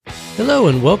Hello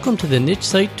and welcome to the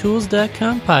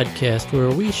NicheSiteTools.com podcast, where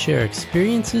we share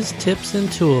experiences, tips,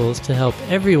 and tools to help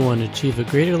everyone achieve a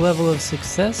greater level of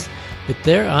success with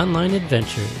their online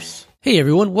adventures. Hey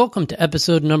everyone, welcome to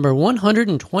episode number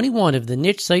 121 of the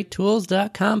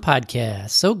NicheSiteTools.com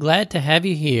podcast. So glad to have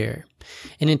you here.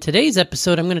 And in today's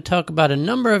episode, I'm going to talk about a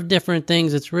number of different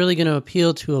things that's really going to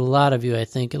appeal to a lot of you, I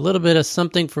think. A little bit of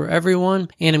something for everyone.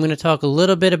 And I'm going to talk a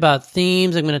little bit about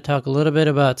themes. I'm going to talk a little bit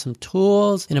about some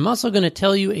tools. And I'm also going to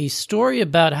tell you a story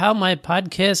about how my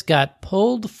podcast got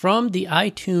pulled from the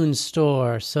iTunes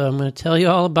store. So I'm going to tell you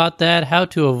all about that, how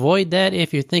to avoid that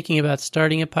if you're thinking about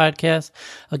starting a podcast.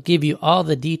 I'll give you all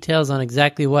the details on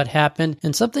exactly what happened.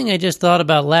 And something I just thought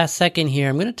about last second here,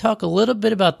 I'm going to talk a little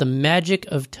bit about the magic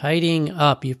of tidying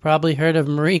up. You've probably heard of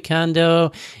Marie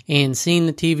Kondo and seen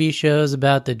the TV shows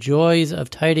about the joys of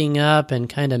tidying up and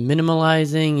kind of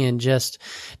minimalizing and just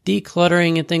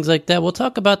decluttering and things like that. We'll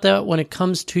talk about that when it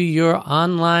comes to your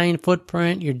online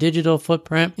footprint, your digital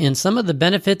footprint, and some of the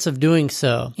benefits of doing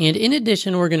so. And in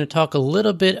addition, we're going to talk a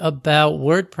little bit about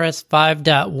WordPress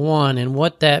 5.1 and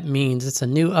what that means. It's a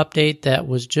new update that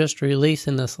was just released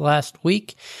in this last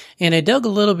week. And I dug a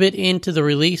little bit into the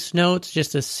release notes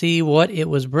just to see what it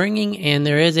was bringing, and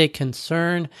there is a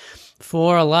concern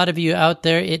for a lot of you out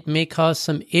there, it may cause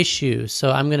some issues. So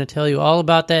I'm going to tell you all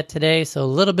about that today. So a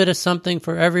little bit of something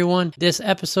for everyone. This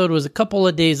episode was a couple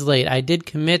of days late. I did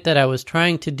commit that I was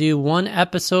trying to do one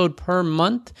episode per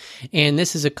month, and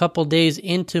this is a couple days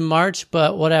into March.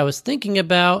 But what I was thinking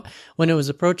about when it was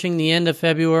approaching the end of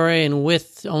February and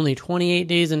with only 28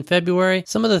 days in February,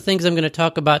 some of the things I'm going to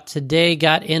talk about today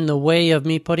got in the way of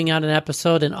me putting out an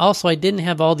episode. And also I didn't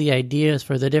have all the ideas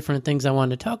for the different things I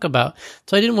wanted to talk about.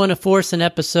 So I didn't want to force an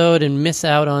episode and miss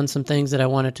out on some things that I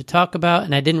wanted to talk about,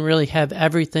 and I didn't really have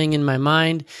everything in my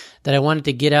mind that I wanted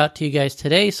to get out to you guys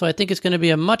today. So I think it's going to be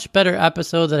a much better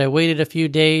episode that I waited a few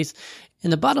days.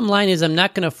 And the bottom line is I'm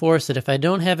not going to force it. If I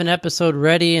don't have an episode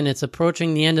ready and it's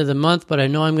approaching the end of the month, but I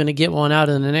know I'm going to get one out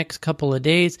in the next couple of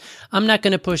days, I'm not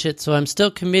going to push it. So I'm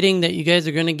still committing that you guys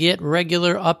are going to get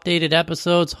regular updated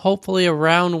episodes, hopefully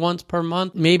around once per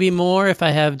month, maybe more if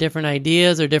I have different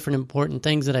ideas or different important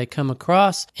things that I come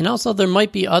across. And also there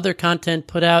might be other content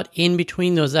put out in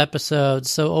between those episodes.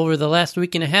 So over the last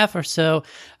week and a half or so,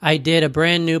 I did a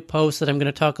brand new post that I'm going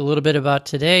to talk a little bit about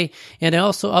today. And I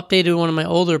also updated one of my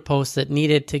older posts that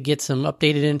needed to get some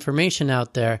updated information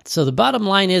out there. So the bottom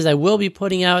line is I will be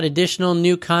putting out additional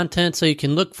new content, so you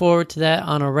can look forward to that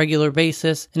on a regular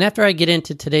basis. And after I get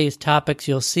into today's topics,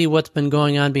 you'll see what's been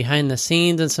going on behind the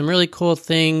scenes and some really cool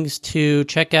things to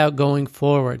check out going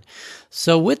forward.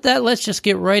 So with that, let's just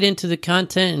get right into the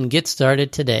content and get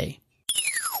started today.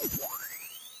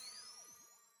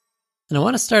 And I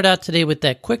want to start out today with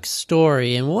that quick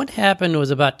story. And what happened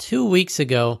was about 2 weeks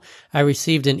ago, I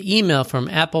received an email from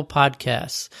Apple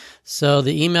Podcasts. So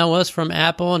the email was from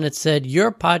Apple and it said, "Your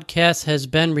podcast has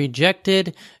been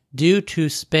rejected due to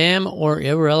spam or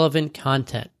irrelevant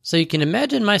content." So you can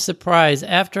imagine my surprise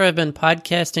after I've been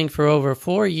podcasting for over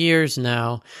 4 years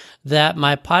now, that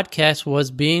my podcast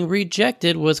was being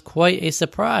rejected was quite a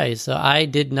surprise. So I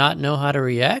did not know how to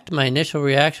react. My initial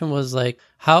reaction was like,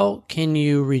 how can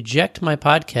you reject my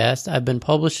podcast? I've been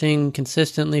publishing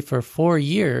consistently for 4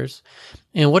 years.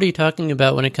 And what are you talking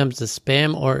about when it comes to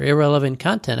spam or irrelevant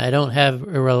content? I don't have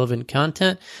irrelevant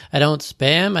content. I don't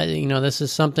spam. This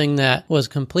is something that was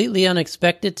completely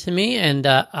unexpected to me. And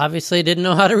obviously I didn't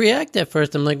know how to react at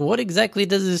first. I'm like, what exactly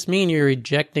does this mean you're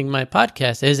rejecting my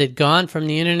podcast? Is it gone from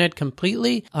the internet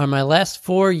completely? Are my last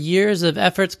 4 years of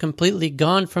efforts completely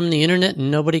gone from the internet and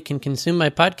nobody can consume my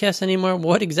podcast anymore?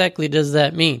 What exactly does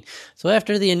that mean? So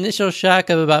after the initial shock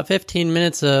of about 15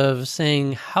 minutes of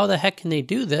saying, how the heck can they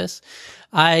do this?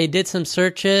 I did some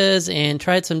searches and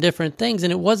tried some different things,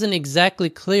 and it wasn't exactly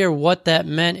clear what that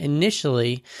meant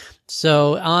initially.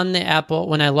 So on the Apple,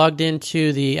 when I logged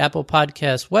into the Apple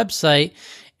Podcast website,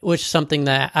 which is something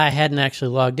that I hadn't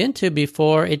actually logged into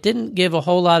before, it didn't give a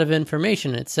whole lot of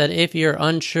information. It said, if you're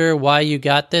unsure why you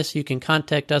got this, you can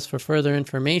contact us for further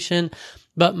information.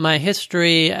 But my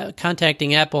history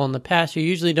contacting Apple in the past, you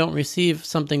usually don't receive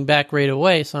something back right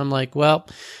away. So I'm like, well,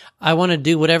 I want to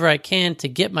do whatever I can to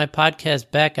get my podcast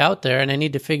back out there, and I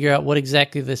need to figure out what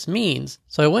exactly this means.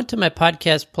 So I went to my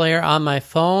podcast player on my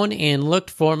phone and looked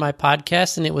for my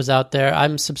podcast, and it was out there.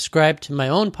 I'm subscribed to my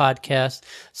own podcast,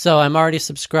 so I'm already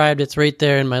subscribed. It's right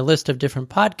there in my list of different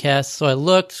podcasts. So I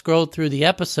looked, scrolled through the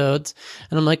episodes,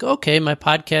 and I'm like, okay, my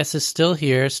podcast is still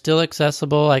here, still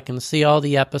accessible. I can see all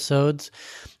the episodes.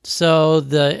 So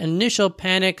the initial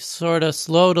panic sort of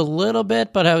slowed a little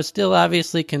bit, but I was still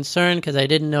obviously concerned because I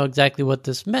didn't know exactly what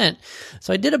this meant.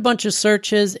 So I did a bunch of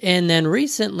searches, and then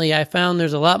recently I found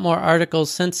there's a lot more articles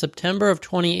since September of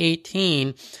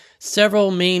 2018. Several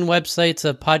main websites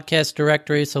of podcast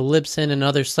directories, so Libsyn and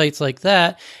other sites like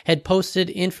that, had posted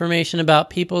information about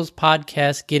people's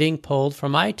podcasts getting pulled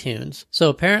from iTunes.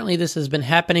 So apparently this has been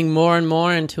happening more and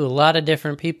more and to a lot of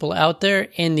different people out there.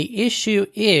 And the issue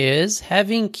is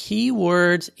having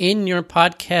keywords in your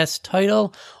podcast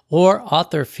title or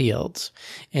author fields.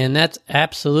 And that's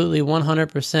absolutely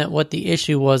 100% what the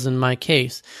issue was in my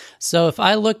case. So if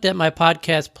I looked at my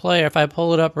podcast player, if I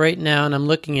pull it up right now and I'm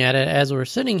looking at it as we're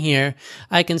sitting here,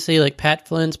 I can see like Pat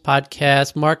Flynn's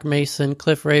podcast, Mark Mason,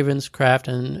 Cliff Ravenscraft,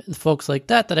 and folks like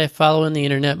that I follow in the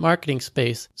internet marketing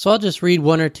space. So I'll just read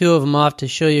one or two of them off to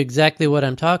show you exactly what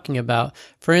I'm talking about.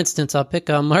 For instance, I'll pick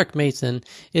on Mark Mason.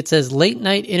 It says Late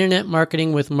Night Internet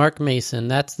Marketing with Mark Mason.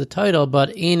 That's the title,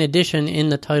 but in addition, in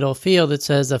the title field, it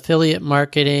says affiliate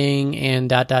marketing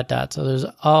and ... So there's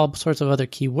all sorts of other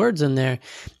keywords in there.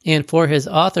 And for his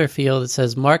author field, it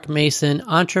says Mark Mason,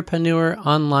 Entrepreneur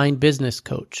Online Business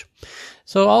Coach.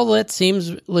 So all that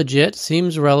seems legit,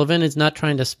 seems relevant. It's not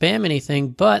trying to spam anything,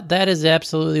 but that is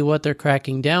absolutely what they're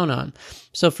cracking down on.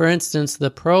 So for instance,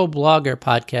 the Pro Blogger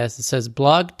podcast, it says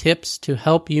blog tips to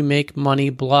help you make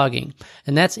money blogging.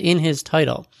 And that's in his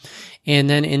title. And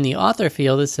then in the author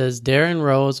field, it says Darren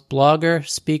Rose, blogger,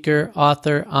 speaker,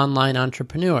 author, online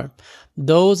entrepreneur.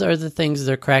 Those are the things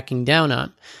they're cracking down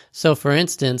on. So for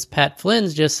instance, Pat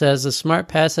Flynn's just says a smart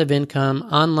passive income,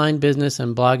 online business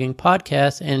and blogging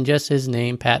podcast, and just his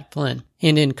name, Pat Flynn.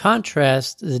 And in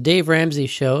contrast, the Dave Ramsey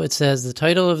Show, it says the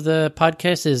title of the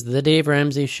podcast is The Dave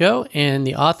Ramsey Show, and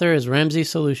the author is Ramsey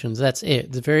Solutions. That's it.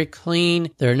 It's very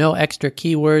clean. There are no extra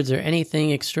keywords or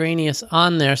anything extraneous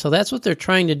on there. So that's what they're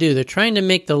trying to do. They're trying to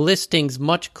make the listings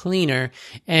much cleaner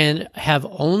and have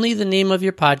only the name of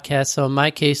your podcast. So in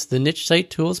my case, the Niche Site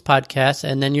Tools Podcast,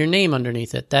 and then your name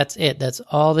underneath it. That's it. That's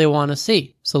all they want to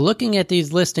see. So looking at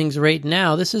these listings right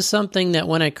now, this is something that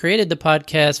when I created the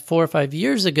podcast 4 or 5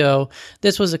 years ago,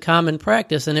 this was a common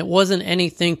practice, and it wasn't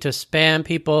anything to spam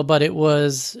people, but it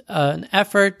was an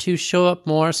effort to show up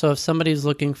more. So if somebody's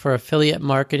looking for affiliate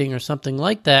marketing or something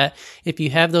like that, if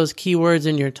you have those keywords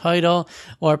in your title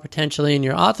or potentially in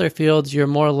your author fields, you're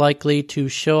more likely to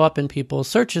show up in people's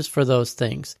searches for those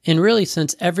things. And really,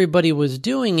 since everybody was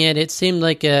doing it, it seemed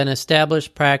like an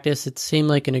established practice. It seemed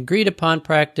like an agreed upon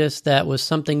practice that was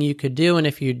something you could do. And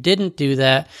if you didn't do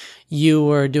that, you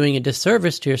were doing a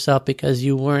disservice to yourself because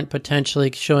you weren't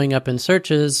potentially showing up in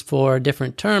searches for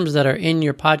different terms that are in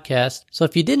your podcast. So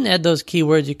if you didn't add those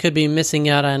keywords, you could be missing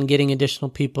out on getting additional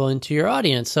people into your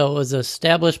audience. So it was an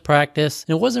established practice,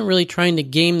 and it wasn't really trying to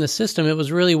game the system. It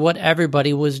was really what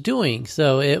everybody was doing.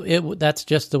 So that's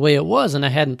just the way it was, and I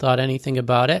hadn't thought anything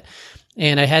about it.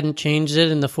 And I hadn't changed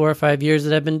it in the 4 or 5 years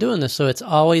that I've been doing this. So it's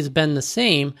always been the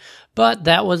same. But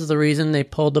that was the reason they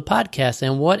pulled the podcast.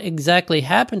 And what exactly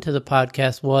happened to the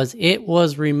podcast was it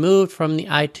was removed from the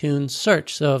iTunes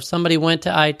search. So if somebody went to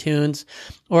iTunes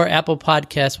or Apple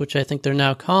Podcasts, which I think they're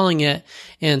now calling it,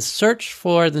 and searched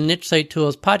for the Niche Site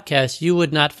Tools podcast, you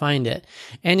would not find it.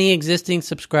 Any existing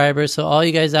subscribers, so all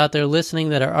you guys out there listening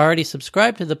that are already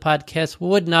subscribed to the podcast,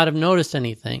 would not have noticed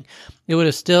anything. It would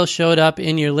have still showed up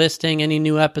in your listing. Any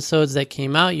new episodes that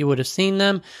came out, you would have seen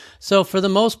them. So for the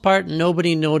most part,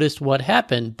 nobody noticed what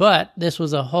happened. But this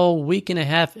was a whole week and a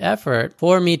half effort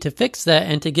for me to fix that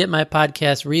and to get my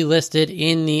podcast relisted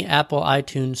in the Apple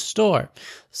iTunes store.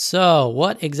 So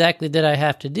what exactly did I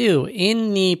have to do?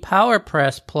 In the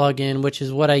PowerPress plugin, which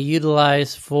is what I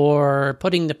utilize for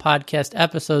putting the podcast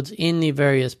episodes in the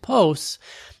various posts,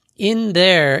 in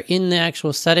there, in the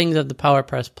actual settings of the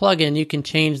PowerPress plugin, you can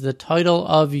change the title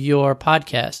of your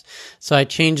podcast. So I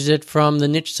changed it from the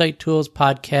Niche Site Tools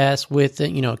podcast with,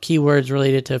 keywords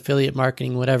related to affiliate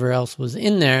marketing, whatever else was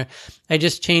in there. I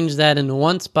just changed that in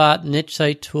one spot, Niche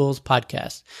Site Tools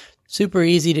podcast. Super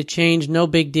easy to change, no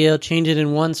big deal. Change it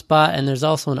in one spot, and there's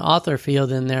also an author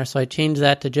field in there, so I changed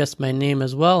that to just my name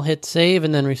as well, hit save,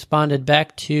 and then responded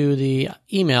back to the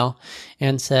email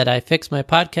and said, I fixed my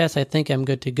podcast, I think I'm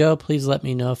good to go, please let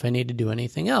me know if I need to do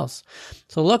anything else.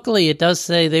 So luckily, it does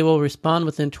say they will respond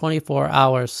within 24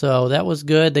 hours, so that was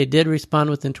good. They did respond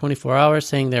within 24 hours,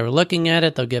 saying they were looking at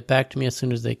it, they'll get back to me as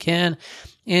soon as they can.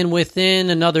 And within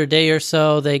another day or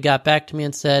so, they got back to me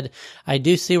and said, I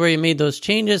do see where you made those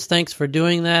changes. Thanks for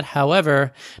doing that.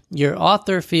 However, your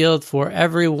author field for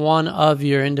every one of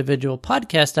your individual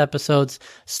podcast episodes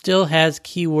still has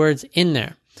keywords in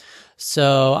there.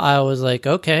 So I was like,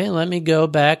 okay, let me go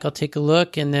back. I'll take a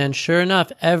look. And then sure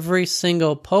enough, every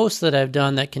single post that I've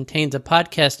done that contains a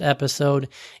podcast episode,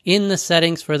 in the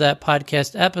settings for that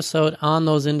podcast episode on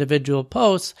those individual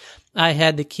posts, I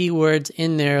had the keywords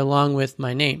in there along with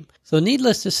my name. So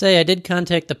needless to say, I did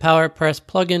contact the PowerPress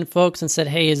plugin folks and said,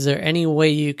 hey, is there any way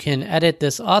you can edit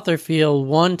this author field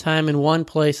one time in one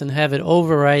place and have it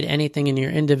override anything in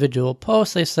your individual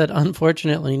post? They said,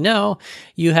 unfortunately, no.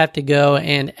 You have to go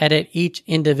and edit each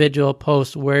individual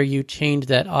post where you change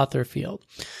that author field.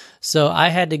 So I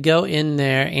had to go in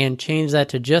there and change that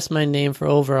to just my name for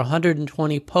over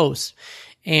 120 posts.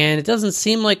 And it doesn't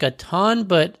seem like a ton,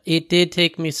 but it did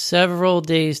take me several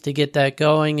days to get that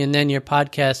going. And then your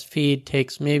podcast feed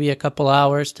takes maybe a couple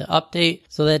hours to update.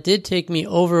 So that did take me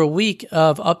over a week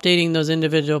of updating those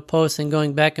individual posts and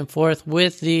going back and forth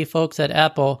with the folks at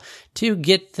Apple to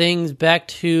get things back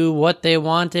to what they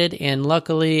wanted. And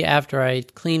luckily, after I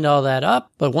cleaned all that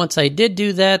up, but once I did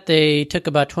do that, they took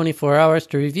about 24 hours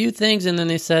to review things. And then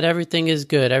they said, everything is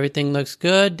good. Everything looks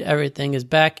good. Everything is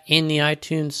back in the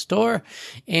iTunes store.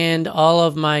 And all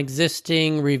of my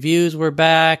existing reviews were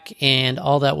back and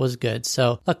all that was good.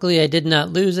 So luckily I did not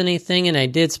lose anything, and I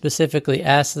did specifically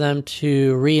ask them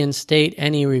to reinstate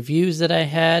any reviews that I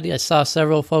had. I saw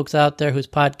several folks out there whose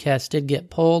podcasts did get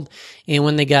pulled, and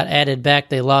when they got added back,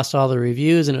 they lost all the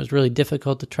reviews, and it was really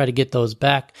difficult to try to get those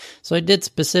back. So I did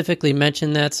specifically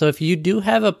mention that. So if you do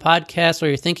have a podcast or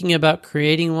you're thinking about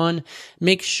creating one,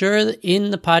 make sure that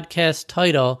in the podcast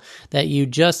title that you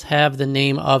just have the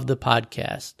name of the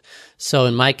podcast. So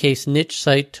in my case, Niche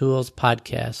Site Tools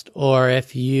Podcast. Or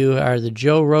if you are the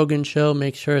Joe Rogan Show,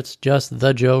 make sure it's just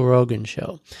the Joe Rogan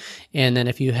Show. And then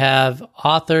if you have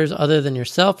authors other than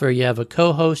yourself, or you have a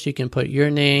co-host, you can put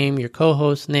your name, your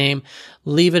co-host name.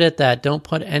 Leave it at that. Don't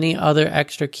put any other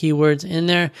extra keywords in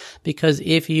there, because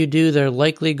if you do, they're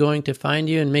likely going to find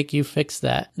you and make you fix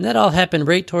that. And that all happened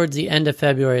right towards the end of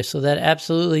February. So that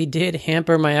absolutely did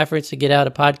hamper my efforts to get out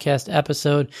a podcast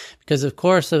episode, because of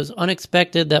course it was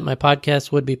unexpected that my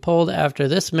podcast would be pulled after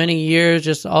this many years.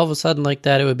 Just all of a sudden like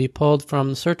that, it would be pulled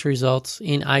from search results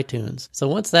in iTunes. So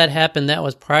once that happened, that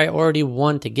was priority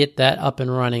one to get that up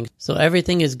and running. So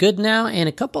everything is good now. And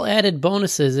a couple added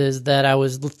bonuses is that I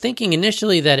was thinking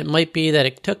initially that it might be that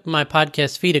it took my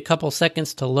podcast feed a couple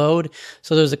seconds to load.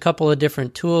 So there's a couple of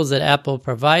different tools that Apple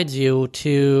provides you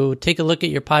to take a look at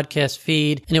your podcast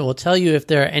feed, and it will tell you if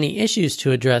there are any issues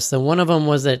to address. So one of them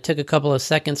was that it took a couple of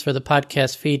seconds for the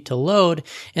podcast feed to load.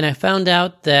 And I found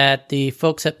out that the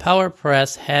folks at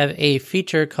PowerPress have a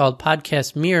feature called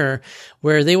Podcast Mirror,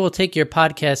 where they will take your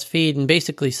podcast feed and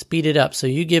basically speed it up. So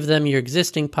you give them your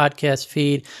existing podcast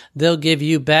feed, they'll give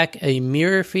you back a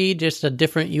mirror feed, just a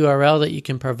different URL that you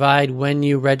can provide when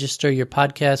you register your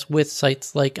podcast with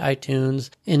sites like iTunes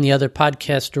and the other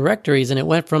podcast directories. And it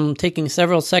went from taking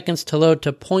several seconds to load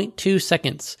to 0.2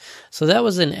 seconds. So that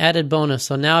was an added bonus.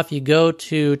 So now if you go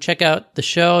to check out the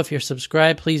show, if you're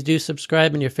subscribed, please do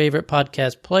subscribe in your favorite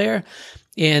podcast player.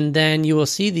 And then you will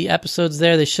see the episodes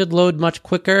there. They should load much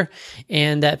quicker,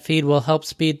 and that feed will help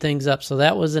speed things up. So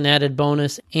that was an added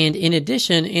bonus. And in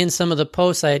addition, in some of the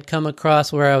posts I had come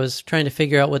across where I was trying to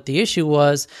figure out what the issue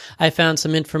was, I found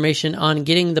some information on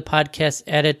getting the podcast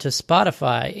added to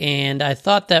Spotify. And I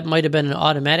thought that might have been an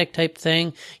automatic type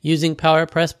thing using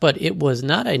PowerPress, but it was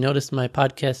not. I noticed my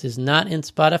podcast is not in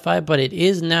Spotify, but it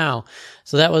is now.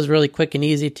 So that was really quick and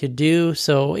easy to do.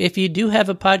 So if you do have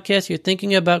a podcast, you're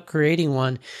thinking about creating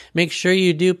one, make sure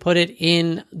you do put it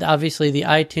in, obviously, the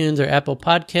iTunes or Apple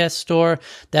Podcast Store.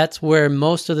 That's where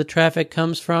most of the traffic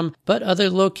comes from. But other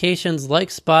locations like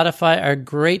Spotify are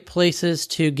great places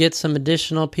to get some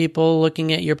additional people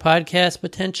looking at your podcast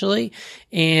potentially.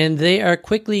 And they are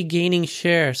quickly gaining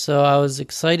share. So I was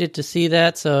excited to see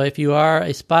that. So if you are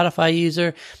a Spotify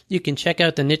user, you can check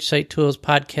out the Niche Site Tools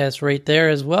podcast right there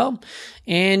as well.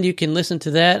 And you can listen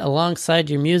to that alongside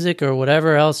your music or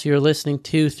whatever else you're listening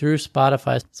to through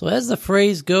Spotify. So as the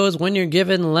phrase goes, when you're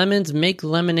given lemons, make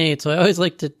lemonade. So I always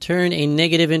like to turn a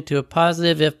negative into a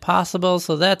positive if possible.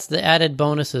 So that's the added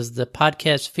bonuses. The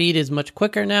podcast feed is much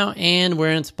quicker now, and we're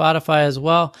in Spotify as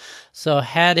well. So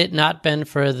had it not been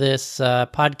for this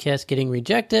podcast getting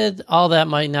rejected, all that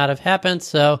might not have happened.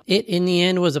 So it, in the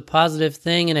end, was a positive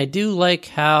thing. And I do like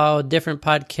how different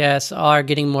podcasts are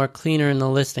getting more cleaner in the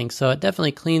listing. So it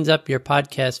definitely cleans up your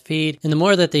podcast feed. And the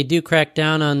more that they do crack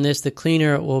down on this, the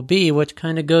cleaner it will be, which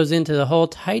kind of goes into the whole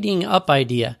tidying up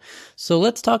idea. So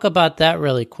let's talk about that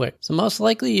really quick. So most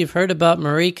likely you've heard about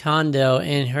Marie Kondo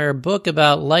and her book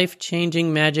about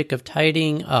life-changing magic of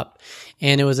tidying up.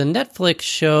 And it was a Netflix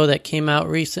show that came out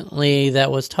recently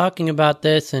that was talking about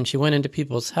this, and she went into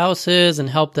people's houses and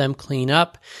helped them clean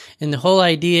up. And the whole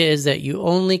idea is that you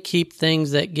only keep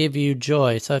things that give you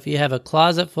joy. So if you have a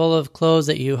closet full of clothes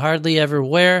that you hardly ever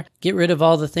wear, get rid of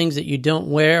all the things that you don't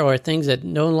wear or things that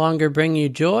no longer bring you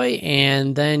joy,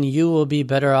 and then you will be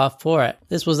better off for it.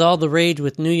 This was all the rage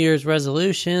with New Year's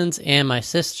resolutions, and my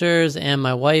sisters and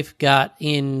my wife got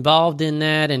involved in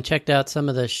that and checked out some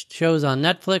of the shows on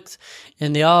Netflix.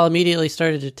 And they all immediately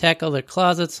started to tackle their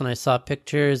closets, and I saw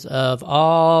pictures of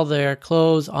all their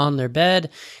clothes on their bed,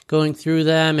 going through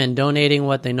them and donating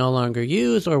what they no longer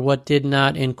use or what did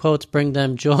not, in quotes, bring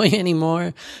them joy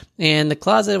anymore. And the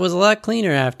closet was a lot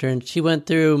cleaner after, and she went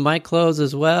through my clothes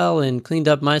as well and cleaned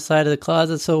up my side of the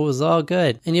closet, so it was all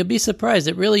good. And you'll be surprised,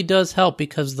 it really does help,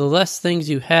 because the less things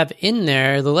you have in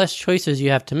there, the less choices you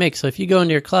have to make. So if you go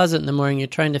into your closet in the morning, you're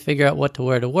trying to figure out what to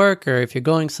wear to work, or if you're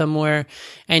going somewhere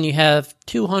and you have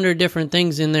 200 different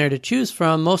things in there to choose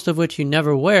from, most of which you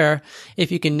never wear,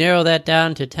 if you can narrow that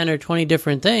down to 10 or 20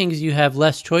 different things, you have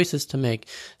less choices to make.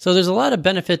 So there's a lot of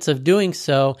benefits of doing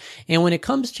so. And when it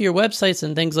comes to your websites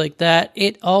and things like that,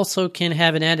 it also can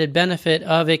have an added benefit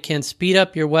of it can speed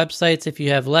up your websites if you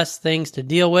have less things to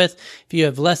deal with, if you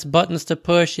have less buttons to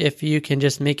push, if you can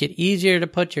just make it easier to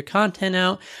put your content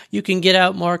out, you can get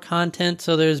out more content.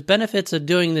 So there's benefits of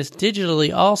doing this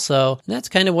digitally also. And that's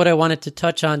kind of what I wanted to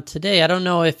touch on today. I don't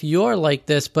know if you're like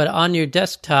this, but on your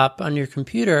desktop, on your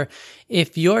computer,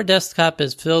 if your desktop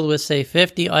is filled with, say,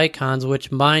 50 icons,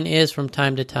 which mine is from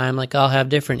time to time, like I'll have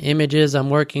different images I'm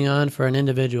working on for an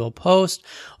individual post,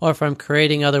 or if I'm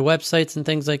creating other websites and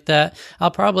things like that,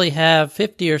 I'll probably have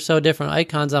 50 or so different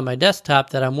icons on my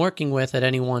desktop that I'm working with at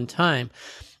any one time.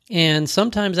 And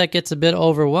sometimes that gets a bit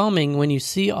overwhelming when you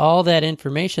see all that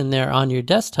information there on your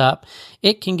desktop.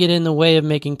 It can get in the way of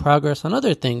making progress on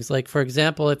other things. Like, for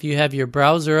example, if you have your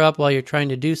browser up while you're trying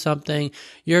to do something,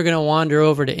 you're going to wander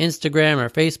over to Instagram or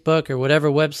Facebook or whatever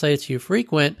websites you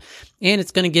frequent, and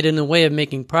it's going to get in the way of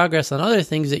making progress on other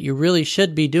things that you really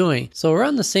should be doing. So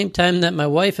around the same time that my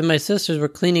wife and my sisters were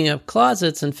cleaning up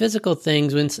closets and physical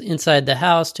things inside the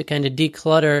house to kind of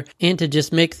declutter and to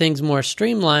just make things more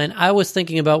streamlined, I was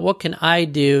thinking about what can I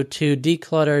do to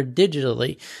declutter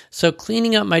digitally. So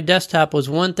cleaning up my desktop was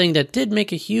one thing that did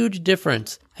make a huge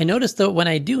difference. I noticed that when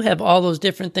I do have all those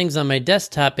different things on my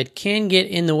desktop, it can get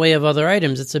in the way of other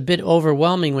items. It's a bit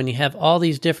overwhelming when you have all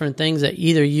these different things that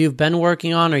either you've been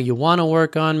working on or you want to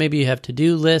work on. Maybe you have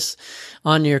to-do lists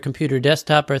on your computer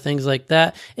desktop or things like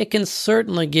that. It can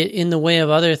certainly get in the way of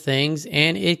other things,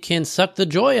 and it can suck the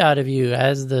joy out of you,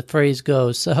 as the phrase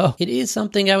goes. So it is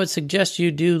something I would suggest you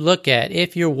do look at.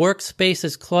 If your workspace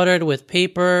is cluttered with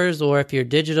papers, or if your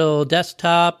digital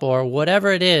desktop or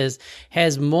whatever it is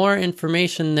has more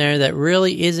information there that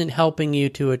really isn't helping you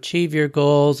to achieve your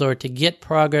goals or to get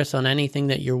progress on anything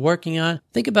that you're working on,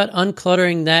 think about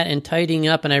uncluttering that and tidying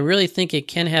up. And I really think it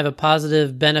can have a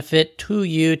positive benefit to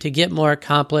you to get more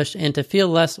accomplished and to feel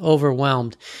less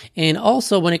overwhelmed. And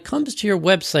also, when it comes to your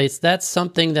websites, that's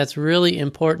something that's really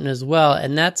important as well.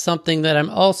 And that's something that I'm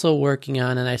also working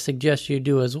on, and I suggest you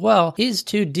do as well, is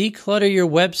to declutter your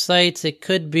websites. It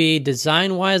could be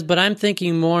design-wise, but I'm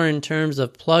thinking more in terms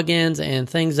of plugins and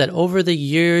things that over the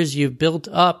years you've built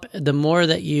up. The more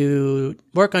that you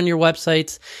work on your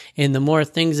websites and the more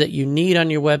things that you need on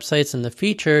your websites and the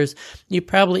features, you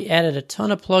probably added a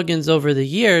ton of plugins over the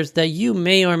years that you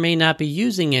may or may not be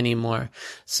using anymore.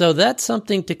 So that's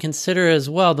something to consider as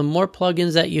well. The more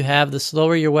plugins that you have, the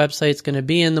slower your website's going to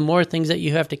be, and the more things that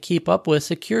you have to keep up with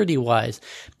security-wise.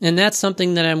 And that's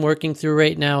something that I'm working through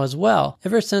right now as well.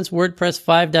 Ever since WordPress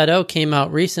 5.0 came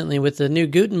out recently with the new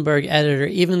Gutenberg editor,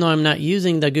 even though I'm not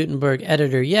using the Gutenberg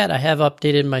editor yet, I have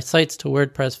updated my sites to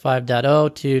WordPress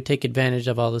 5.0 to take advantage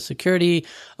of all the security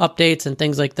updates and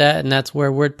things like that, and that's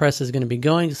where WordPress is going to be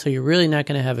going. So you're really not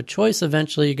going to have a choice.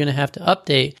 Eventually you're going to have to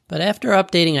update. But after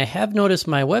updating, I have noticed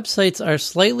my websites are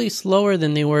slightly slower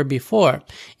than they were before,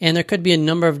 and there could be a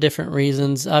number of different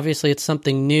reasons. Obviously it's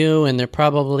something new, and they're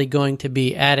probably going to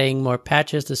be adding more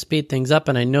patches to speed things up,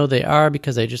 and I know they are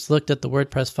because I just looked at the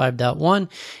WordPress 5.1,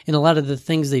 and a lot of the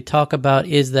things they talk about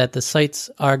is that the sites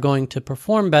are going to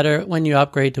perform better when you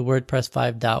upgrade to WordPress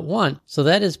 5.1. So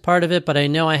that is part of it, but I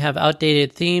know I have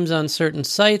outdated themes on certain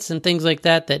sites and things like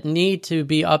that that need to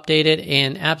be updated,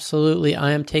 and absolutely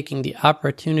I am taking the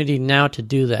opportunity now to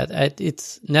do that.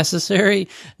 It's necessary,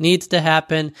 needs to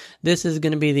happen. This is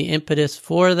going to be the impetus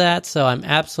for that, so I'm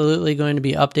absolutely going to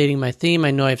be updating my theme.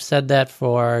 I know I've said that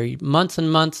for months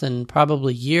and months and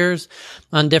probably years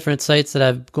on different sites that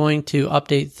I'm going to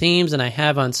update themes, and I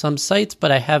have on some sites,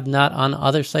 but I have not on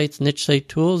other sites, Niche Site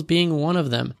Tools being one of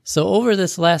them. So over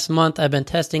this last month, I've been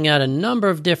testing out a number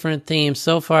of different themes.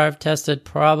 So far, I've tested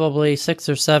probably 6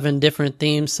 or 7 different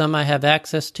themes. Some I have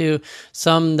access to,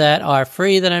 some that are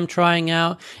free that I'm trying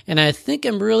out, and I think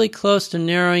I'm really close to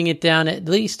narrowing it down at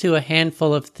least to a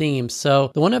handful of themes.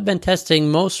 So the one I've been testing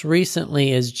most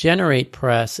recently is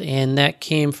GeneratePress, and that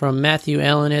came from Matthew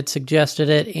Allen had suggested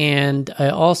it, and I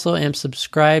also am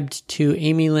subscribed to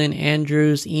Amy Lynn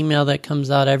Andrews' email that comes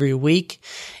out every week,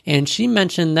 and she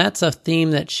mentioned that's a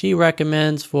theme that she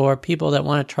recommends for people that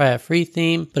want to try a free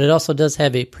theme, but it also does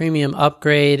have a premium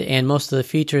upgrade, and most of the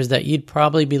features that you'd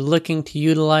probably be looking to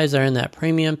utilize are in that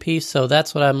premium piece. So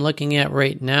that's what I'm looking at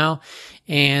right now,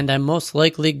 and I'm most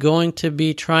likely going to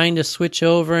be trying to switch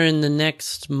over in the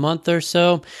next month or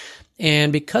so.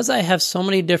 And because I have so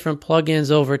many different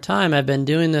plugins over time, I've been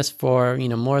doing this for,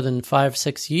 more than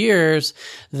 5-6 years,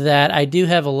 that I do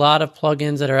have a lot of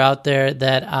plugins that are out there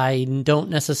that I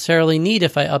don't necessarily need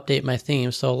if I update my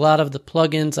theme. So a lot of the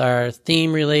plugins are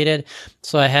theme related.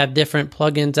 So I have different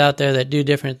plugins out there that do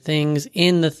different things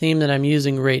in the theme that I'm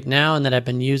using right now and that I've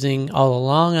been using all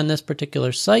along on this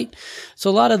particular site. So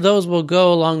a lot of those will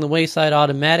go along the wayside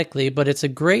automatically, but it's a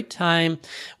great time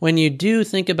when you do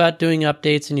think about doing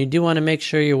updates and you do want to make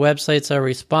sure your websites are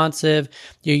responsive.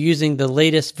 You're using the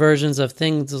latest versions of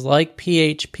things like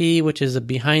PHP, which is a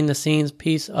behind the scenes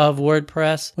piece of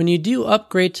WordPress. When you do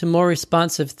upgrade to more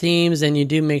responsive themes and you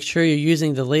do make sure you're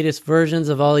using the latest versions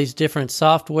of all these different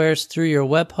softwares through your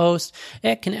web host,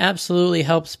 it can absolutely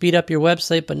help speed up your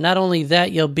website. But not only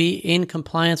that, you'll be in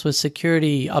compliance with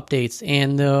security updates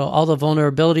and all the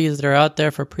vulnerabilities that are out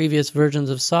there for previous versions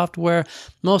of software.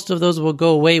 Most of those will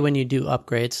go away when you do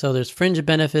upgrades. So there's fringe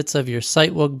benefits of your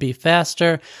site will be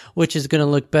faster, which is going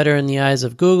to look better in the eyes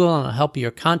of Google, and it'll help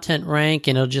your content rank,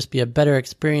 and it'll just be a better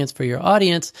experience for your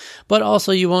audience. But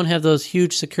also you won't have those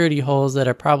huge security holes that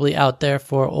are probably out there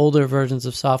for older versions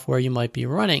of software you might be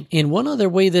running. And one other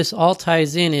way this all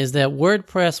ties in is that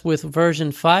WordPress with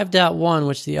version 5.1,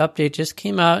 which the update just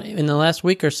came out in the last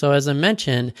week or so, as I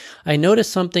mentioned, I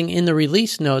noticed something in the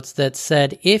release notes that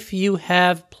said if you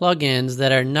have plugins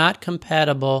that are not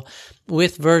compatible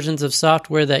with versions of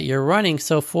software that you're running.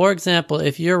 So for example,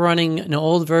 if you're running an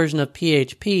old version of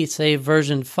PHP, say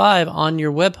version 5 on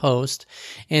your web host,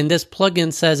 and this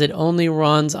plugin says it only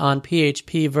runs on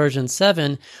PHP version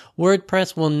 7,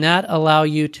 WordPress will not allow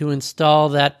you to install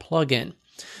that plugin.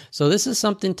 So this is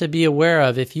something to be aware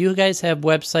of. If you guys have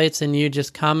websites and you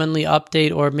just commonly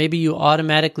update, or maybe you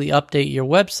automatically update your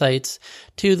websites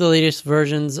to the latest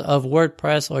versions of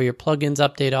WordPress, or your plugins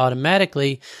update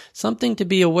automatically, something to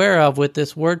be aware of with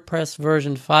this WordPress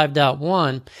version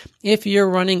 5.1, if you're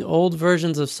running old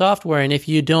versions of software, and if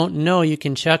you don't know, you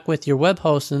can check with your web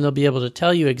host and they'll be able to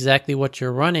tell you exactly what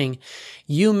you're running.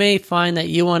 You may find that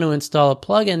you want to install a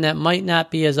plugin that might not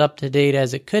be as up to date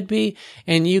as it could be,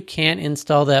 and you can't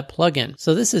install that plugin.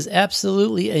 So this is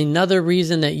absolutely another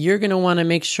reason that you're going to want to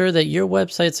make sure that your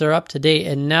websites are up to date,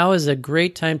 and now is a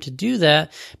great time to do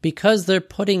that because they're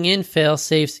putting in fail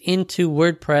safes into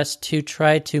WordPress to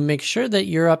try to make sure that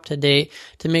you're up to date,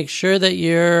 to make sure that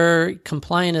you're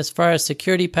compliant as far as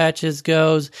security patches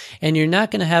goes, and you're not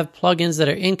going to have plugins that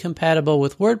are incompatible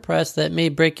with WordPress that may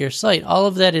break your site. All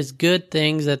of that is good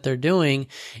things that they're doing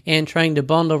and trying to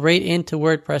bundle right into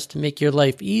WordPress to make your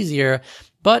life easier.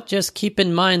 But just keep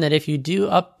in mind that if you do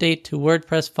update to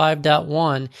WordPress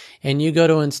 5.1 and you go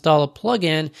to install a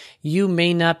plugin, you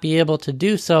may not be able to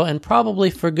do so, and probably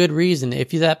for good reason.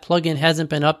 If that plugin hasn't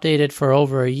been updated for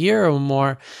over a year or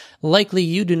more, likely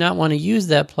you do not want to use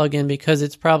that plugin because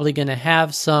it's probably going to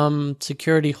have some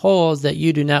security holes that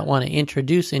you do not want to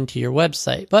introduce into your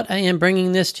website. But I am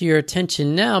bringing this to your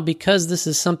attention now because this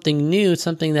is something new,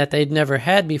 something that they'd never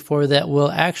had before, that will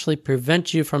actually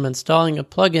prevent you from installing a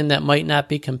plugin that might not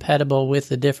be compatible with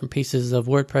the different pieces of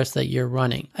WordPress that you're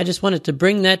running. I just wanted to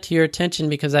bring that to your attention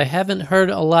because I haven't heard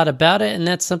a lot about it, and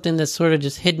that's something that's sort of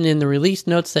just hidden in the release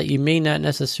notes that you may not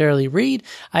necessarily read.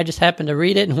 I just happened to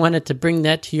read it and wanted to bring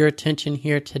that to your attention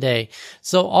here today.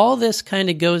 So all this kind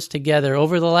of goes together.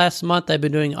 Over the last month, I've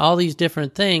been doing all these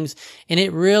different things, and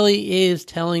it really is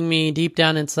telling me deep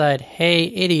down inside, hey,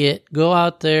 idiot, go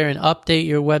out there and update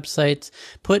your websites,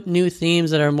 put new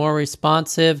themes that are more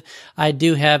responsive. I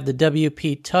do have the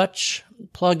WP Touch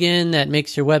plugin that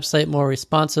makes your website more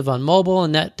responsive on mobile,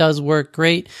 and that does work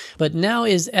great. But now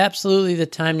is absolutely the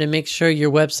time to make sure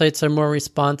your websites are more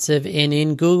responsive. And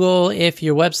in Google, if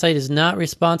your website is not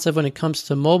responsive when it comes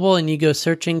to mobile and you go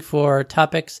searching for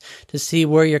topics to see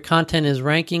where your content is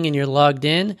ranking and you're logged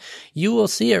in, you will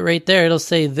see it right there. It'll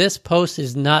say this post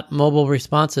is not mobile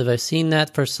responsive. I've seen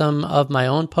that for some of my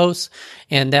own posts,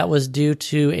 and that was due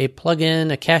to a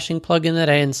plugin, a caching plugin that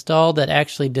I installed that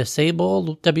actually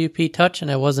disabled WP Touch, and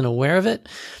I wasn't aware of it.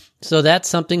 So that's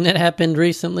something that happened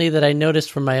recently that I noticed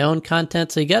from my own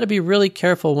content. So you got to be really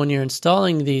careful when you're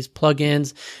installing these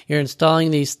plugins, you're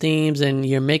installing these themes, and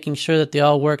you're making sure that they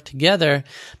all work together,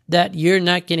 that you're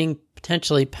not getting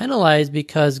potentially penalized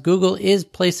because Google is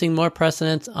placing more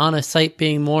precedence on a site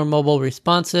being more mobile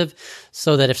responsive,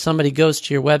 so that if somebody goes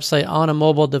to your website on a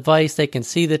mobile device, they can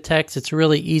see the text. It's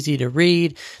really easy to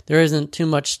read. There isn't too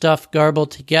much stuff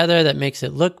garbled together that makes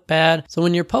it look bad. So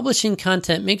when you're publishing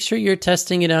content, make sure you're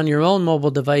testing it on your own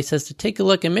mobile devices to take a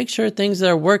look and make sure things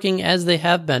are working as they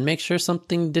have been. Make sure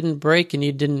something didn't break and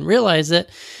you didn't realize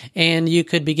it, and you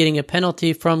could be getting a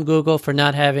penalty from Google for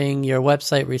not having your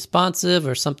website responsive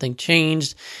or something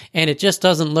changed, and it just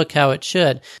doesn't look how it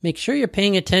should. Make sure you're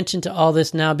paying attention to all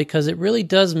this now, because it really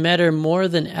does matter more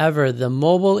than ever. The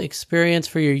mobile experience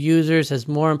for your users is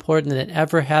more important than it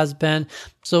ever has been.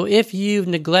 So if you've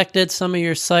neglected some of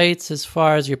your sites as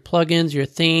far as your plugins, your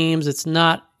themes, it's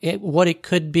not what it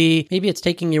could be. Maybe it's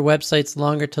taking your websites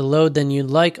longer to load than you'd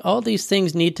like. All these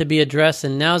things need to be addressed,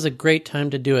 and now's a great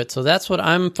time to do it. So that's what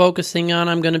I'm focusing on.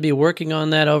 I'm going to be working on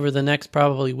that over the next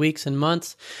probably weeks and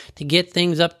months to get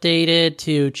things updated,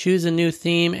 to choose a new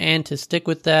theme and to stick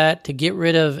with that, to get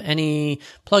rid of any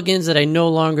plugins that I no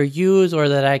longer use or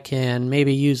that I can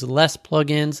maybe use less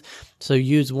plugins. So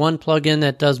use one plugin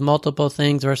that does multiple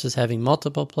things versus having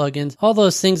multiple plugins. All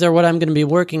those things are what I'm going to be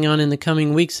working on in the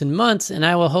coming weeks and months, and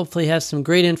I will hopefully have some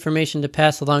great information to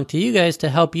pass along to you guys to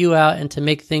help you out and to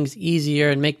make things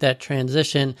easier and make that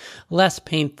transition less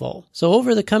painful. So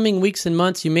over the coming weeks and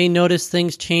months, you may notice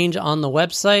things change on the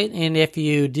website, and if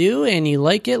you do and you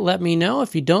like it, let me know.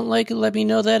 If you don't like it, let me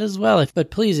know that as well. But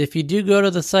please, if you do go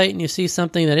to the site and you see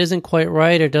something that isn't quite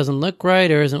right or doesn't look right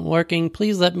or isn't working,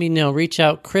 please let me know. Reach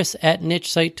out,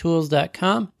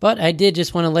 chris@nichesitetools.com. But I did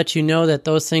just want to let you know that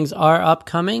those things are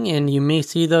upcoming and you may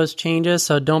see those changes,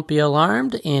 so don't be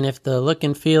alarmed. And if the look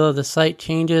and feel of the site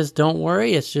changes, don't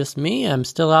worry. It's just me. I'm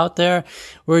still out there.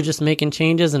 We're just making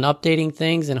changes and updating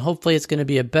things, and hopefully it's going to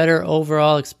be a better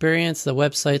overall experience. The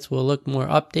websites will look more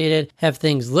updated, have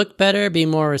things look better, be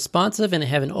more responsive, and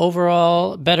have an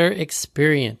overall better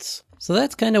experience. So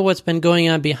that's kind of what's been going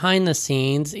on behind the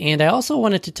scenes. And I also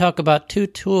wanted to talk about two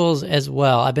tools as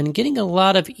well. I've been getting a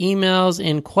lot of emails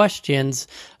and questions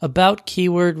about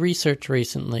keyword research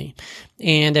recently.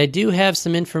 And I do have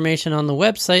some information on the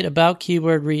website about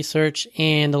keyword research,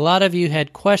 and a lot of you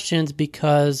had questions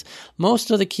because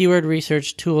most of the keyword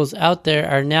research tools out there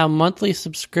are now monthly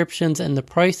subscriptions, and the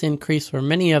price increase for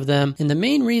many of them. And the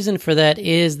main reason for that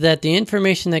is that the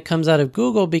information that comes out of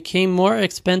Google became more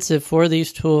expensive for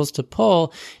these tools to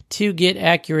pull to get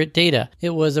accurate data. It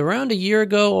was around a year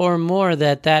ago or more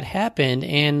that happened,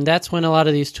 and that's when a lot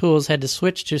of these tools had to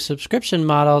switch to subscription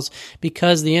models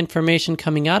because the information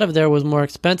coming out of there was more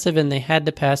expensive and they had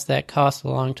to pass that cost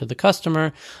along to the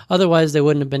customer. Otherwise, they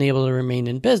wouldn't have been able to remain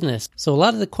in business. So a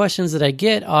lot of the questions that I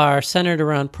get are centered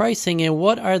around pricing and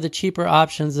what are the cheaper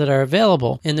options that are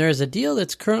available. And there is a deal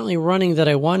that's currently running that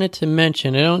I wanted to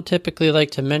mention. I don't typically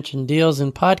like to mention deals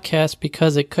in podcasts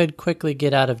because it could quickly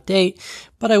get out of date,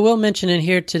 but I will mention it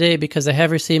here today because I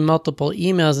have received multiple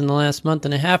emails in the last month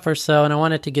and a half or so, and I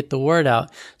wanted to get the word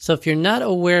out. So if you're not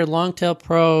aware, Longtail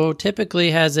Pro typically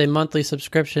has a monthly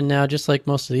subscription now, just like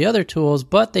most of the other tools,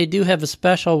 but they do have a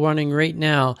special running right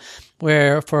now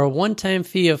where for a one-time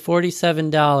fee of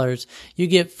 $47, you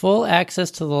get full access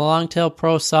to the Longtail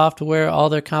Pro software, all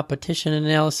their competition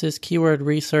analysis, keyword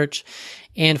research,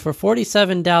 and for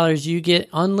 $47, you get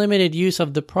unlimited use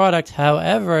of the product.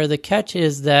 However, the catch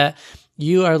is that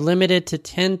you are limited to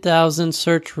 10,000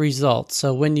 search results.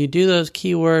 So when you do those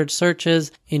keyword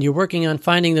searches and you're working on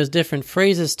finding those different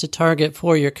phrases to target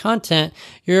for your content,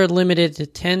 you're limited to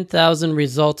 10,000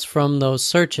 results from those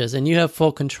searches, and you have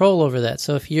full control over that.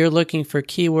 So if you're looking for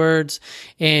keywords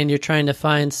and you're trying to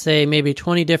find, say, maybe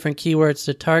 20 different keywords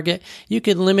to target, you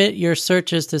could limit your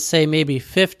searches to, say, maybe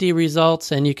 50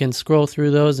 results, and you can scroll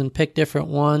through those and pick different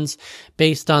ones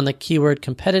based on the keyword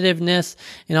competitiveness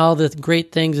and all the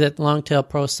great things that Longtail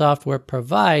Pro software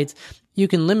provides. You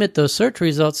can limit those search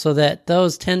results so that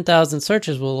those 10,000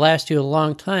 searches will last you a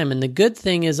long time. And the good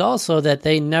thing is also that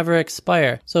they never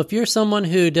expire. So if you're someone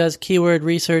who does keyword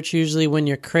research usually when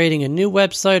you're creating a new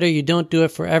website, or you don't do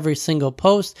it for every single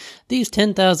post, these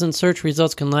 10,000 search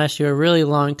results can last you a really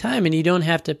long time, and you don't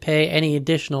have to pay any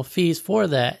additional fees for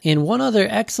that. And one other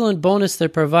excellent bonus they're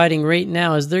providing right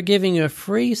now is they're giving you a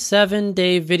free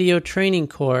 7-day video training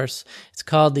course. It's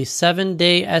called the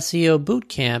 7-Day SEO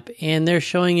Bootcamp, and they're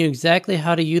showing you exactly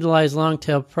how to utilize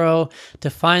Longtail Pro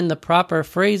to find the proper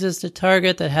phrases to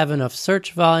target that have enough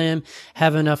search volume,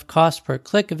 have enough cost per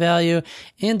click value,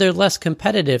 and they're less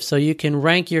competitive, so you can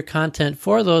rank your content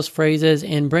for those phrases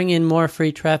and bring in more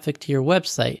free traffic to your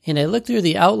website. And I looked through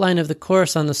the outline of the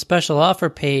course on the special offer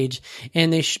page,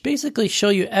 and they basically show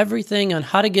you everything on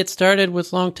how to get started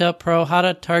with Longtail Pro, how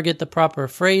to target the proper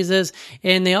phrases,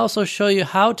 and they also show you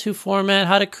how to format,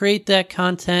 how to create that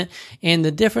content, and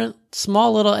the different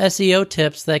small little SEO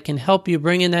tips that can help you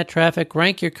bring in that traffic,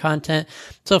 rank your content.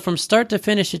 So from start to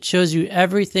finish, it shows you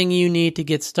everything you need to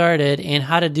get started and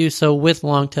how to do so with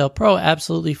Longtail Pro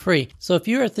absolutely free. So if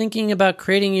you are thinking about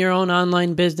creating your own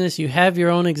online business, you have your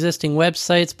own existing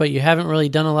websites, but you haven't really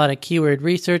done a lot of keyword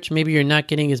research, maybe you're not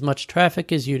getting as much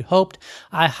traffic as you'd hoped,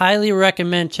 I highly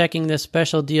recommend checking this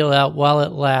special deal out while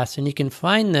it lasts. And you can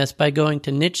find this by going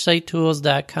to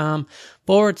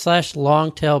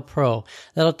nichesitetools.com/Longtail Pro.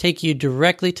 That'll take you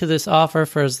directly to this offer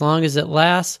for as long as it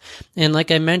lasts. And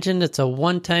like I mentioned, it's a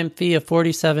one-time fee of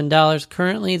 $47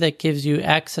 currently that gives you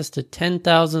access to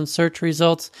 10,000 search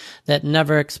results that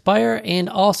never expire, and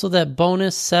also that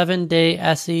bonus 7-day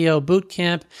SEO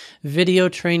Bootcamp video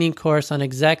training course on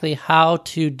exactly how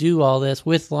to do all this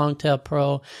with Longtail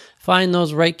Pro. Find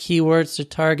those right keywords to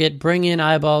target, bring in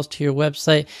eyeballs to your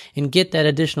website, and get that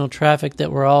additional traffic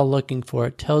that we're all looking for.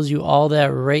 It tells you all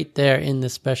that right there in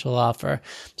this special offer.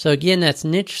 So again, that's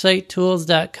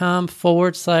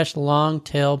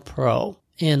nichesitetools.com/Longtail Pro.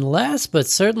 And last but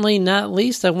certainly not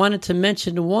least, I wanted to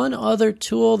mention one other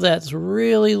tool that's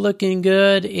really looking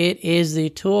good. It is the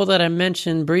tool that I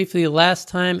mentioned briefly last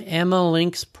time,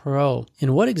 AmmoLinks Pro.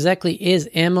 And what exactly is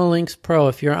AmmoLinks Pro?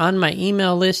 If you're on my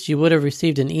email list, you would have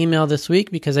received an email this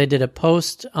week because I did a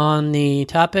post on the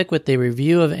topic with a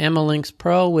review of AmmoLinks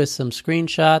Pro with some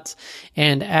screenshots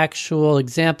and actual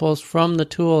examples from the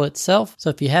tool itself. So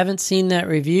if you haven't seen that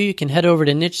review, you can head over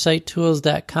to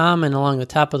nichesitetools.com, and along the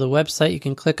top of the website, you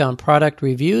can click on product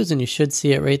reviews, and you should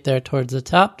see it right there towards the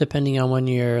top, depending on when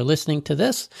you're listening to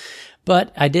this.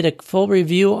 But I did a full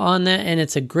review on that, and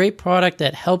it's a great product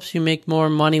that helps you make more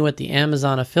money with the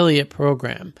Amazon affiliate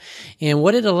program. And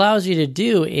what it allows you to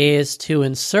do is to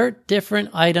insert different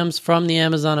items from the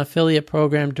Amazon affiliate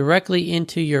program directly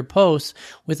into your posts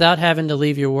without having to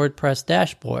leave your WordPress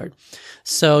dashboard.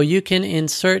 So you can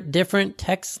insert different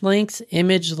text links,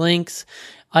 image links,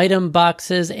 item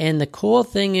boxes, and the cool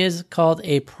thing is called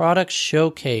a product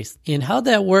showcase. And how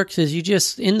that works is you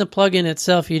just, in the plugin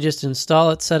itself, you just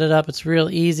install it, set it up, it's real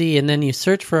easy, and then you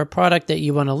search for a product that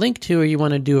you want to link to or you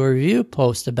want to do a review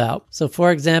post about. So for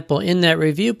example, in that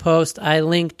review post, I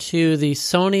linked to the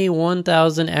Sony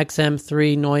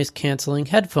 1000XM3 noise canceling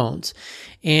headphones.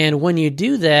 And when you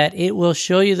do that, it will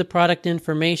show you the product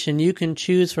information. You can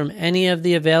choose from any of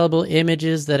the available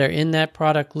images that are in that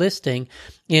product listing.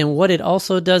 And what it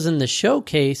also does in the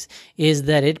showcase is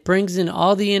that it brings in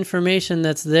all the information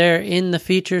that's there in the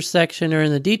features section or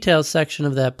in the details section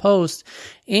of that post.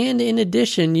 And in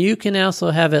addition, you can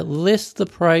also have it list the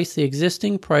price, the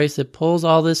existing price. It pulls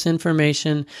all this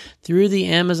information through the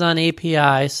Amazon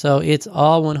API, so it's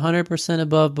all 100%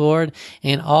 above board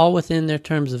and all within their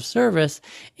terms of service.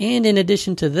 And in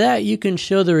addition to that, you can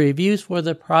show the reviews for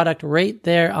the product right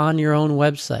there on your own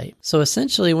website. So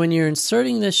essentially, when you're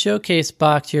inserting this showcase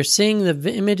box, you're seeing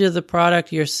the image of the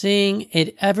product, you're seeing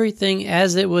it, everything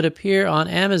as it would appear on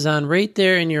Amazon right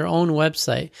there in your own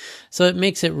website. So it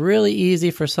makes it really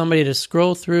easy for somebody to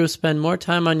scroll through, spend more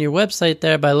time on your website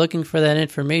there by looking for that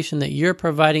information that you're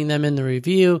providing them in the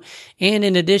review. And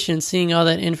in addition, seeing all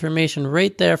that information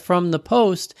right there from the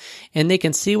post, and they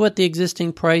can see what the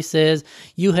existing price is.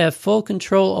 You have full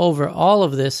control over all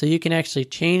of this, so you can actually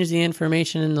change the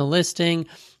information in the listing,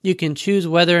 You can choose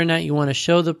whether or not you want to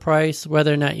show the price,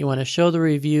 whether or not you want to show the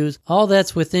reviews. All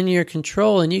that's within your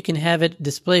control, and you can have it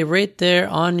display right there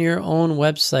on your own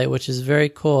website, which is very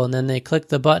cool. And then they click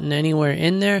the button anywhere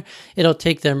in there, it'll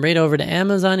take them right over to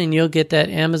Amazon, and you'll get that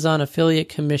Amazon affiliate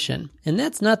commission. And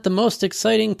that's not the most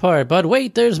exciting part, but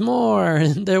wait, there's more.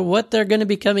 What they're going to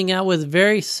be coming out with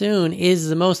very soon is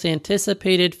the most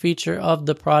anticipated feature of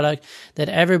the product that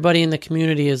everybody in the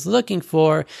community is looking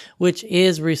for, which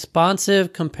is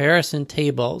responsive comparison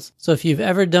tables. So if you've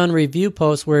ever done review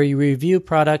posts where you review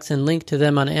products and link to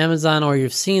them on Amazon, or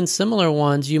you've seen similar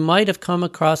ones, you might have come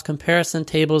across comparison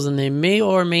tables, and they may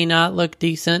or may not look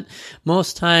decent.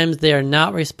 Most times they are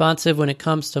not responsive when it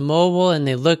comes to mobile, and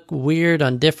they look weird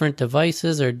on different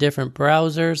devices or different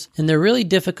browsers, and they're really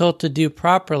difficult to do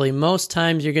properly. Most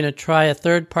times you're going to try a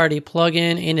third-party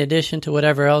plugin in addition to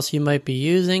whatever else you might be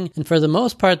using, and for the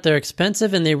most part they're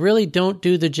expensive and they really don't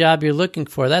do the job you're looking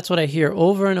for. That's what I hear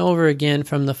over and over again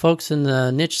from the folks in the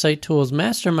Niche Site Tools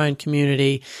Mastermind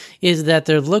community, is that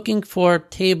they're looking for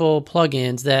table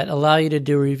plugins that allow you to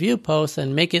do review posts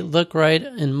and make it look right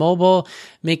in mobile,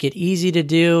 make it easy to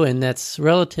do, and that's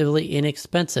relatively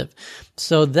inexpensive.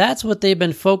 So that's what they've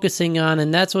been focusing on,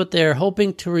 and that's what they're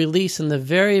hoping to release in the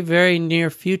very, very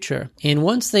near future. And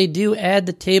once they do add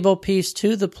the table piece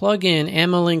to the plugin,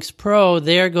 AmmoLinks Pro,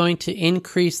 they are going to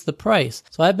increase the price.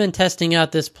 So I've been testing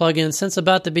out this plugin since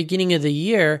about the beginning of the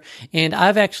year, and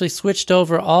I've actually switched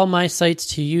over all my sites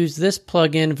to use this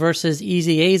plugin versus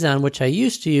EasyAzon, which I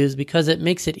used to use, because it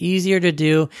makes it easier to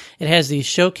do. It has these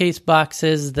showcase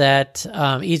boxes that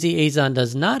EasyAzon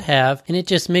does not have, and it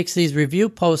just makes these review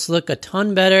posts look a ton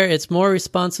better. It's more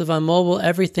responsive on mobile.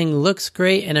 Everything looks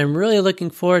great, and I'm really looking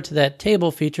forward to that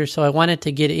table feature, so I wanted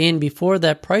to get in before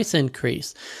that price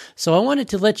increase. So I wanted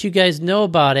to let you guys know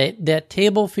about it. That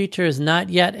table feature is not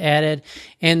yet added,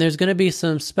 and there's going to be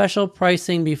some special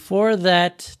pricing before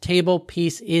that table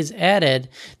piece is added,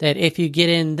 that if you get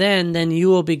in then you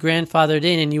will be grandfathered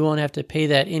in and you won't have to pay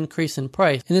that increase in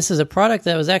price. And this is a product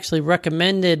that was actually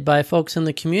recommended by folks in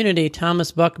the community.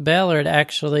 Thomas Buck Ballard,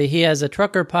 actually, he has a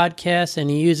trucker podcast and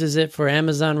he uses it for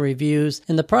Amazon reviews.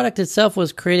 And the product itself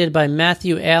was created by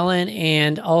Matthew Allen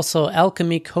and also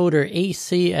Alchemy Coder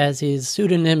AC, as his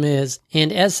pseudonym is.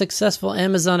 And as successful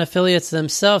Amazon affiliates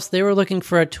themselves, they were looking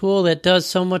for a tool that does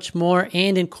so much more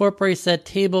and incorporates that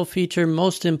table feature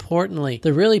most importantly.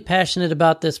 They're really passionate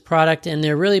about this product, and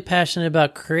they're really passionate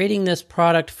about creating this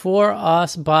product for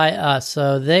us, by us.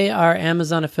 So they are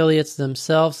Amazon affiliates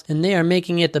themselves, and they are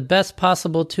making it the best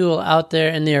possible tool out there,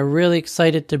 and they are really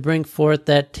excited to bring forth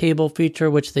that table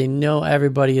feature, which they know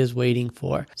everybody is waiting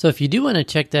for. So if you do want to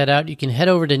check that out, you can head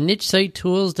over to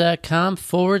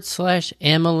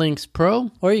nichesitetools.com/AmmoLinks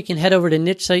Pro, or you can head over to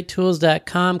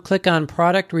nichesitetools.com, click on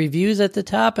product reviews at the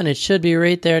top, and it should be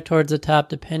right there towards the top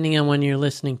depending on when you're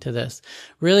listening to this.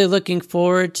 Really looking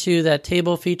forward to that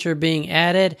table feature being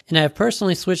added, and I've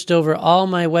personally switched over all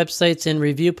my websites and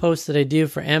review posts that I do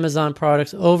for Amazon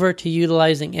products over to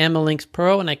utilizing AmmoLinks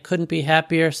Pro, and I couldn't be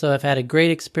happier. So I've had a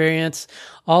great experience.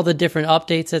 All the different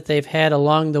updates that they've had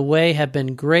along the way have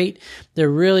been great. They're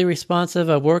really responsive.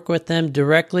 I work with them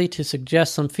directly to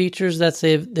suggest some features that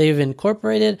they've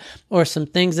incorporated, or some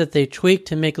things that they tweaked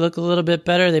to make look a little bit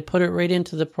better. They put it right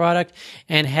into the product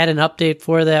and had an update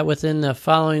for that within the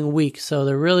following week. So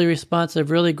they're really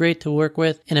responsive, really great to work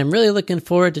with, and I'm really looking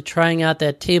forward to trying out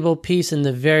that table piece in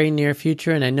the very near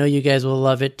future, and I know you guys will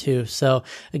love it too. So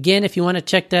again, if you want to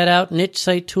check that out,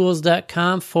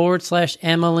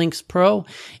 nichesitetools.com/AmmoLinks Pro.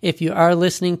 If you are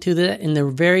listening to that in the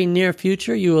very near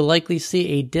future, you will likely see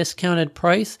a discounted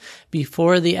price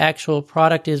before the actual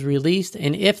product is released.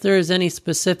 And if there is any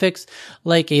specifics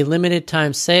like a limited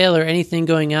time sale or anything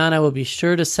going on, I will be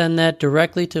sure to send that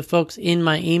directly to folks in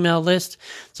my email list.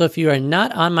 So if you are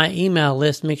not on my email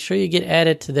list, make sure you get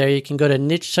added to there. You can go to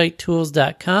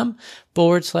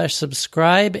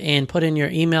nichesitetools.com/subscribe and put in your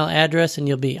email address, and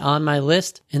you'll be on my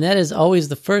list. And that is always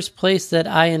the first place that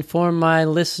I inform my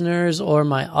listeners or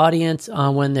my audience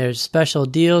on when there's special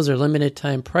deals or limited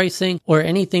time pricing or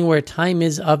anything where time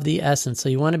is of the essence. So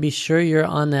you want to be sure you're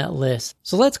on that list.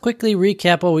 So let's quickly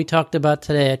recap what we talked about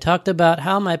today. I talked about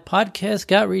how my podcast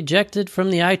got rejected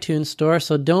from the iTunes store.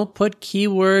 So don't put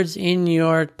keywords in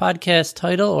your podcast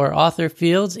title or author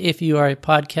fields if you are a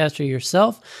podcaster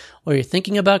yourself, or you're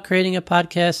thinking about creating a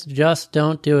podcast, just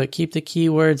don't do it. Keep the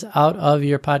keywords out of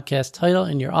your podcast title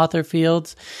and your author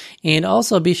fields. And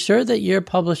also be sure that you're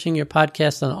publishing your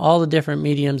podcast on all the different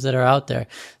mediums that are out there.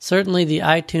 Certainly the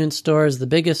iTunes store is the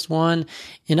biggest one.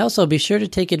 And also be sure to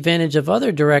take advantage of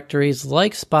other directories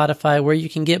like Spotify, where you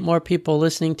can get more people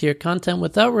listening to your content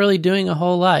without really doing a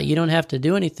whole lot. You don't have to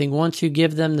do anything. Once you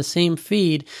give them the same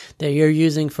feed that you're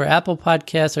using for Apple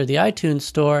Podcasts or the iTunes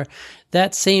store,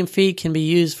 that same feed can be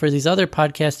used for these other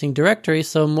podcasting directories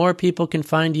so more people can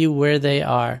find you where they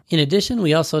are. In addition,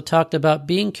 we also talked about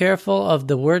being careful of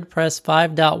the WordPress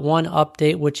 5.1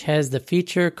 update, which has the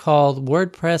feature called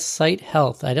WordPress Site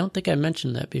Health. I don't think I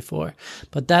mentioned that before,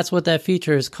 but that's what that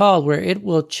feature is called, where it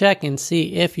will check and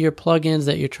see if your plugins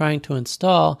that you're trying to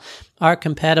install are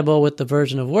compatible with the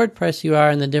version of WordPress you are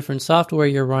and the different software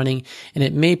you're running, and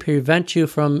it may prevent you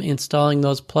from installing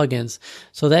those plugins.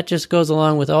 So that just goes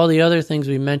along with all the other things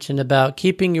we mentioned about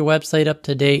keeping your website up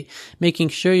to date, making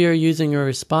sure you're using a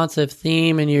responsive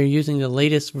theme and you're using the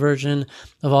latest version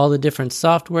of all the different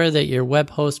software that your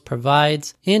web host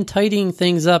provides, and tidying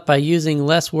things up by using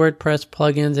less WordPress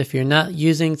plugins. If you're not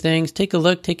using things, take a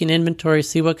look, take an inventory,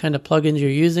 see what kind of plugins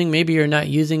you're using. Maybe you're not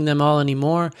using them all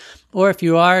anymore. Or if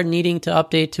you are needing to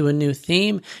update to a new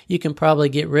theme, you can probably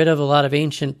get rid of a lot of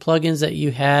ancient plugins that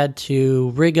you had to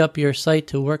rig up your site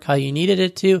to work how you needed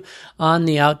it to on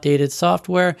the outdated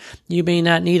software. You may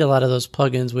not need a lot of those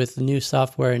plugins with new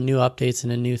software and new updates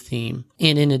and a new theme.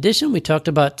 And in addition, we talked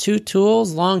about two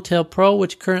tools, Longtail Pro,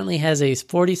 which currently has a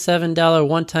 $47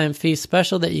 one-time fee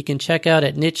special that you can check out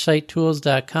at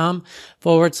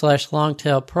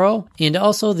nichesitetools.com/Longtail Pro. And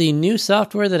also the new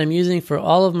software that I'm using for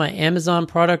all of my Amazon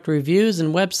product reviews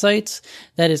and websites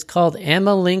that is called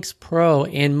AmaLinks Pro.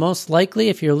 And most likely,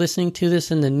 if you're listening to this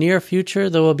in the near future,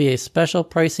 there will be a special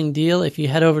pricing deal. If you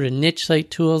head over to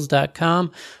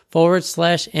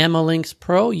nichesitetools.com/AmaLinks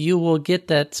Pro, you will get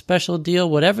that special deal.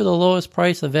 Whatever the lowest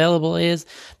price available is,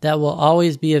 that will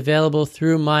always be available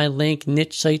through my link,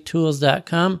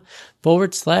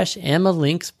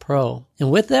 nichesitetools.com/AmaLinks Pro.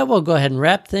 And with that, we'll go ahead and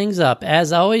wrap things up.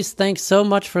 As always, thanks so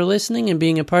much for listening and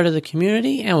being a part of the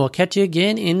community, and we'll catch you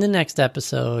again in the next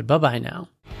episode. Bye-bye now.